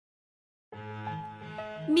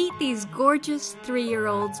Meet these gorgeous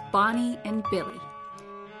 3-year-olds, Bonnie and Billie.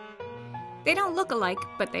 They don't look alike,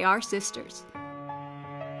 but they are sisters.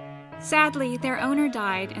 Sadly, their owner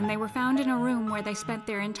died, and they were found in a room where they spent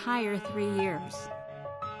their entire 3 years.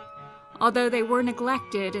 Although they were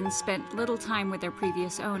neglected and spent little time with their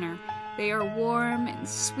previous owner, they are warm and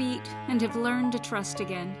sweet and have learned to trust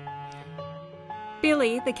again.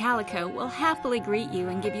 Billie, the Calico, will happily greet you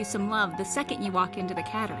and give you some love the second you walk into the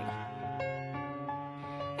cattery.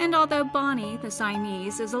 And although Bonnie, the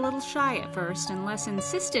Siamese, is a little shy at first and less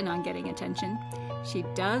insistent on getting attention, she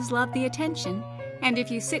does love the attention, and if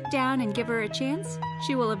you sit down and give her a chance,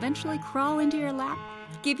 she will eventually crawl into your lap,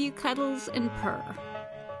 give you cuddles, and purr.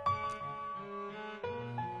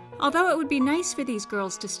 Although it would be nice for these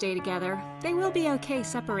girls to stay together, they will be okay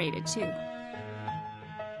separated too.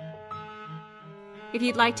 If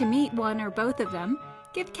you'd like to meet one or both of them,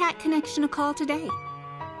 give Cat Connection a call today.